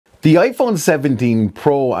The iPhone 17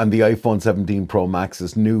 Pro and the iPhone 17 Pro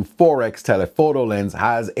Max's new 4x telephoto lens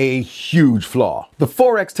has a huge flaw. The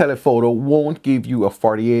 4x telephoto won't give you a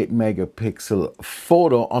 48 megapixel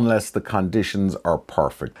photo unless the conditions are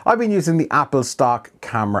perfect. I've been using the Apple stock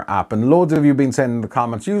camera app and loads of you have been saying in the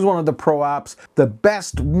comments, use one of the Pro apps. The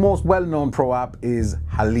best, most well-known Pro app is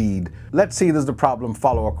Halid. Let's see does the problem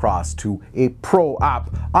follow across to a Pro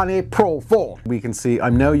app on a Pro phone. We can see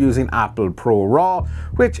I'm now using Apple Pro RAW,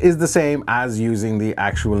 which is the same as using the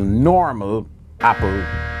actual normal Apple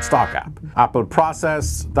stock app. Apple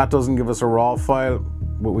Process, that doesn't give us a RAW file,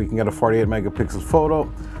 but we can get a 48 megapixel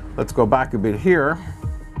photo. Let's go back a bit here.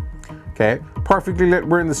 Okay, perfectly lit,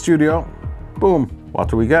 we're in the studio. Boom, what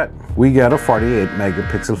do we get? We get a 48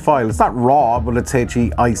 megapixel file. It's not RAW, but it's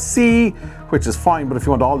HEIC, which is fine, but if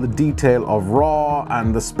you want all the detail of RAW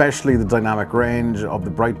and especially the dynamic range of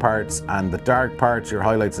the bright parts and the dark parts, your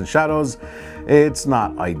highlights and shadows, it's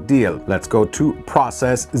not ideal. Let's go to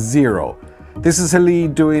process 0. This is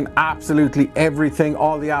Halid doing absolutely everything.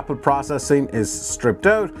 All the Apple processing is stripped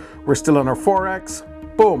out. We're still on our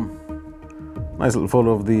 4X. Boom. Nice little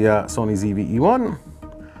photo of the Sony ZV-E1.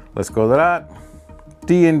 Let's go to that.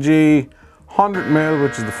 DNG 100mm,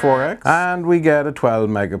 which is the 4X, and we get a 12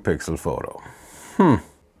 megapixel photo.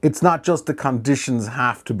 It's not just the conditions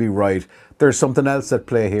have to be right. There's something else at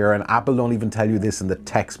play here, and Apple don't even tell you this in the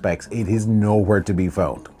tech specs. It is nowhere to be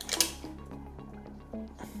found.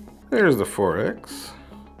 There's the 4X,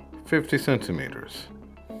 50 centimeters.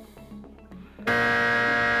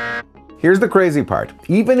 Here's the crazy part.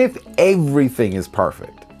 Even if everything is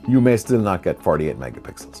perfect, you may still not get 48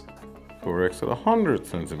 megapixels. 4X at 100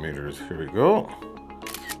 centimeters. Here we go.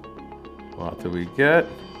 What do we get?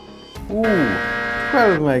 Ooh,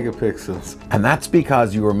 12 megapixels. And that's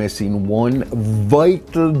because you are missing one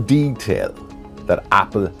vital detail that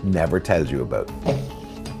Apple never tells you about.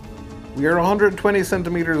 We are 120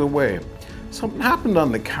 centimeters away. Something happened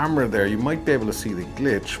on the camera there. You might be able to see the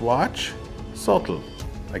glitch. Watch. Subtle.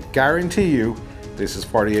 I guarantee you this is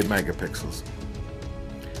 48 megapixels.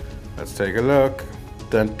 Let's take a look.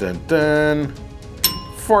 Dun dun dun.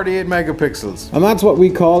 48 megapixels. And that's what we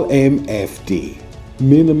call MFD,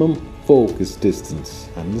 minimum focus distance.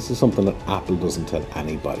 And this is something that Apple doesn't tell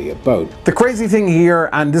anybody about. The crazy thing here,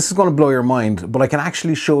 and this is going to blow your mind, but I can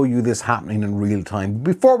actually show you this happening in real time.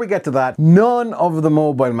 Before we get to that, none of the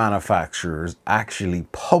mobile manufacturers actually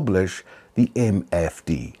publish the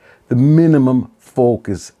MFD, the minimum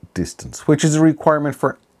focus distance, which is a requirement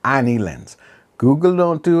for any lens. Google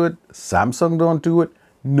don't do it, Samsung don't do it,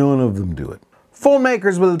 none of them do it. Phone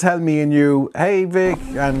makers will tell me and you, hey Vic,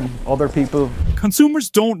 and other people, consumers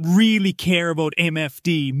don't really care about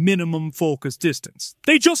MFD, minimum focus distance.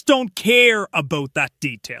 They just don't care about that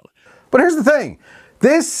detail. But here's the thing,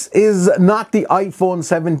 this is not the iPhone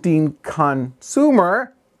 17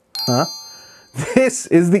 consumer, This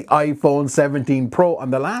is the iPhone 17 Pro,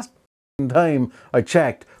 and the last time I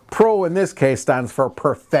checked, Pro in this case stands for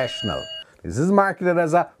professional. This is marketed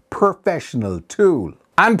as a professional tool.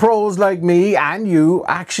 And pros like me and you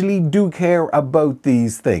actually do care about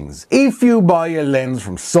these things. If you buy a lens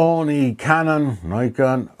from Sony, Canon,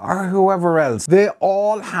 Nikon, or whoever else, they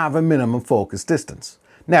all have a minimum focus distance.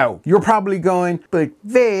 Now, you're probably going, but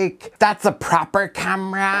Vic, that's a proper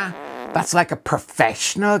camera. That's like a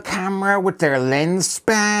professional camera with their lens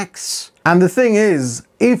specs. And the thing is,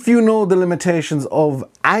 if you know the limitations of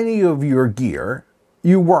any of your gear,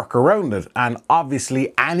 you work around it, and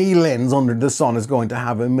obviously any lens under the sun is going to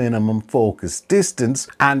have a minimum focus distance,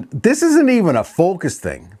 and this isn't even a focus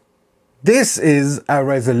thing. This is a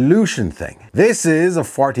resolution thing. This is a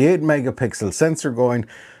 48 megapixel sensor going,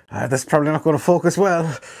 that's probably not going to focus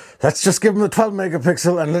well. Let's just give them a 12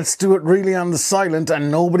 megapixel and let's do it really on the silent and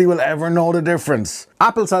nobody will ever know the difference.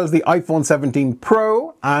 Apple sells the iPhone 17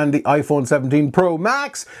 Pro and the iPhone 17 Pro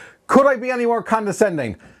Max. Could I be any more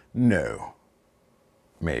condescending? No.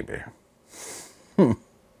 Maybe.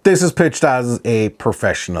 This is pitched as a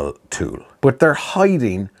professional tool, but they're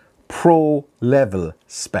hiding pro level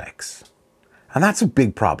specs. And that's a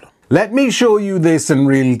big problem. Let me show you this in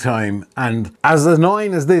real time, and as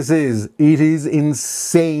annoying as this is, it is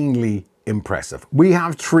insanely impressive. We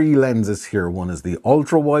have three lenses here. One is the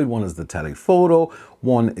ultra wide, one is the telephoto,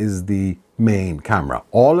 one is the main camera.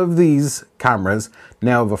 All of these cameras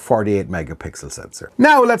now have a 48 megapixel sensor.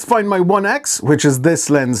 Now let's find my 1X, which is this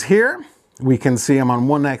lens here. We can see I'm on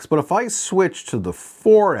 1X, but if I switch to the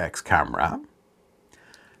 4X camera,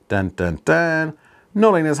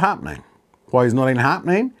 nothing is happening. Why is nothing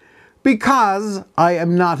happening? Because I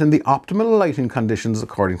am not in the optimal lighting conditions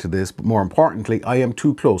according to this, but more importantly, I am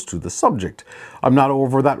too close to the subject. I'm not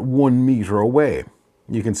over that 1 meter away.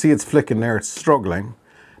 You can see it's flicking there, it's struggling.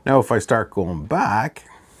 Now if I start going back,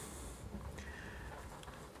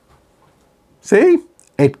 see,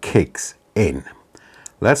 it kicks in.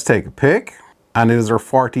 Let's take a pic, and it is our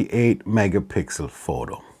 48 megapixel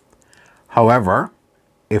photo. However,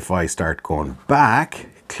 if I start going back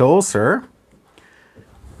closer,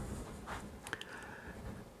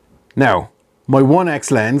 now my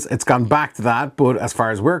 1x lens, it's gone back to that, but as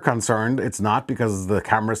far as we're concerned, it's not, because the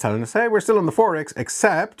camera's telling us, hey, we're still on the 4x,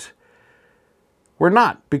 except we're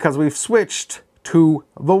not, because we've switched to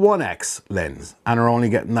the 1x lens and are only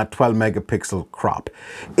getting that 12 megapixel crop.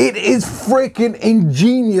 It is freaking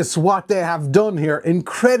ingenious what they have done here,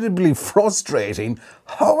 incredibly frustrating.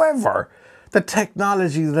 However, the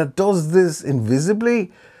technology that does this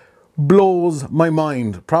invisibly blows my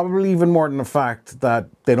mind, probably even more than the fact that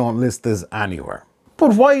they don't list this anywhere.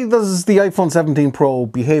 But why does the iPhone 17 Pro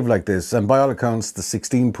behave like this? And by all accounts, the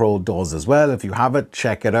 16 Pro does as well. If you have it,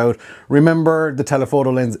 check it out. Remember, the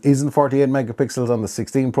telephoto lens isn't 48 megapixels on the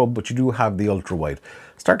 16 Pro, but you do have the ultra wide.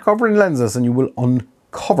 Start covering lenses and you will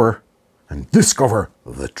uncover and discover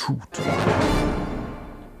the truth.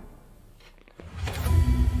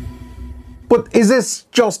 But is this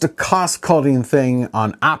just a cost-cutting thing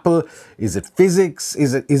on Apple? Is it physics?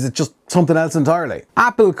 Is it just something else entirely?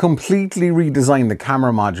 Apple completely redesigned the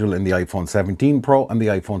camera module in the iPhone 17 Pro and the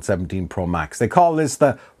iPhone 17 Pro Max. They call this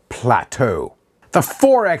the plateau. The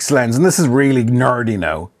 4x lens, and this is really nerdy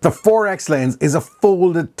now, the 4x lens is a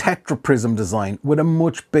folded tetraprism design with a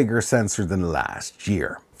much bigger sensor than last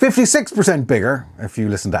year. 56% bigger, if you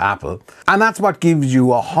listen to Apple, and that's what gives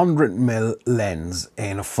you a 100mm lens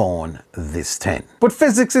in a phone this thin. But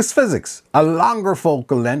physics is physics. A longer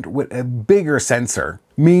focal length with a bigger sensor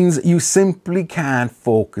means you simply can't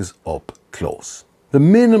focus up close. The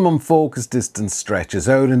minimum focus distance stretches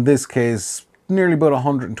out, in this case, nearly about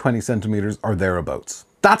 120 centimeters or thereabouts.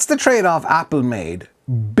 That's the trade-off Apple made.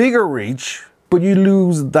 Bigger reach, but you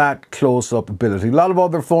lose that close-up ability. A lot of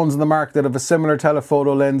other phones in the market that have a similar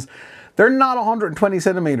telephoto lens, they're not 120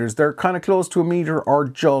 centimeters, they're kind of close to a meter or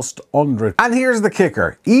just under it. And here's the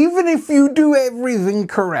kicker, even if you do everything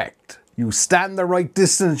correct, you stand the right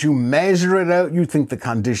distance, you measure it out, you think the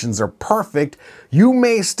conditions are perfect, you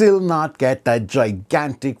may still not get that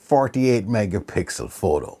gigantic 48 megapixel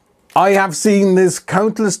photo. I have seen this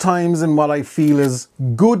countless times in what I feel is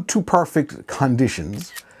good to perfect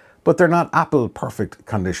conditions, but they're not Apple perfect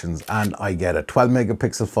conditions, and I get a 12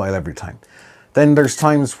 megapixel file every time. Then there's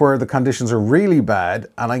times where the conditions are really bad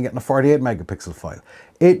and I'm getting a 48 megapixel file.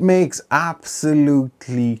 It makes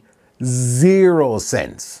absolutely zero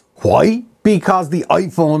sense. Why? Because the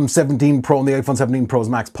iPhone 17 Pro and the iPhone 17 Pro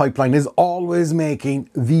Max pipeline is always making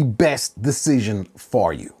the best decision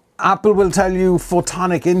for you. Apple will tell you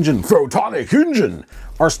photonic engine,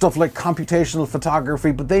 or stuff like computational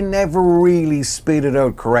photography, but they never really spit it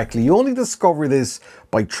out correctly. You only discover this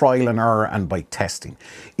by trial and error and by testing.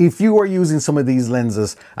 If you are using some of these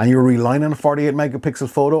lenses and you're relying on a 48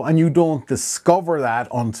 megapixel photo and you don't discover that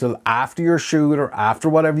until after your shoot or after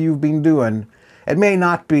whatever you've been doing, it may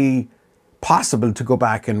not be possible to go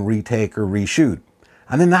back and retake or reshoot.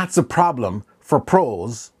 And then that's a problem for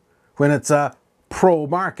pros when it's a pro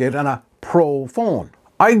market and a pro phone.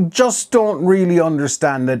 I just don't really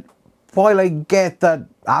understand it. While I get that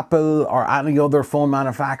Apple or any other phone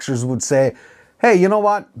manufacturers would say, hey, you know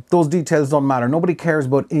what? Those details don't matter. Nobody cares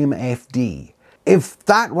about MFD. If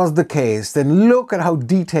that was the case, then look at how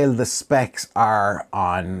detailed the specs are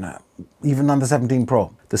on, even on the 17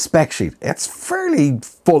 Pro. The spec sheet, it's fairly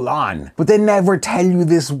full on, but they never tell you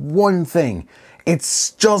this one thing.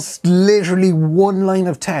 It's just literally one line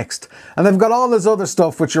of text. And they've got all this other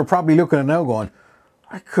stuff which you're probably looking at now going,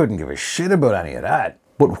 I couldn't give a shit about any of that.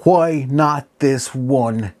 But why not this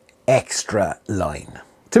one extra line?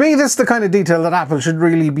 To me, this is the kind of detail that Apple should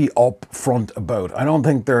really be upfront about. I don't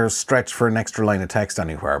think they're stretched for an extra line of text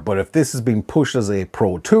anywhere, but if this is being pushed as a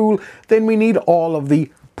pro tool, then we need all of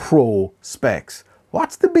the pro specs.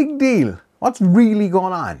 What's the big deal? What's really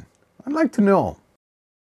going on? I'd like to know.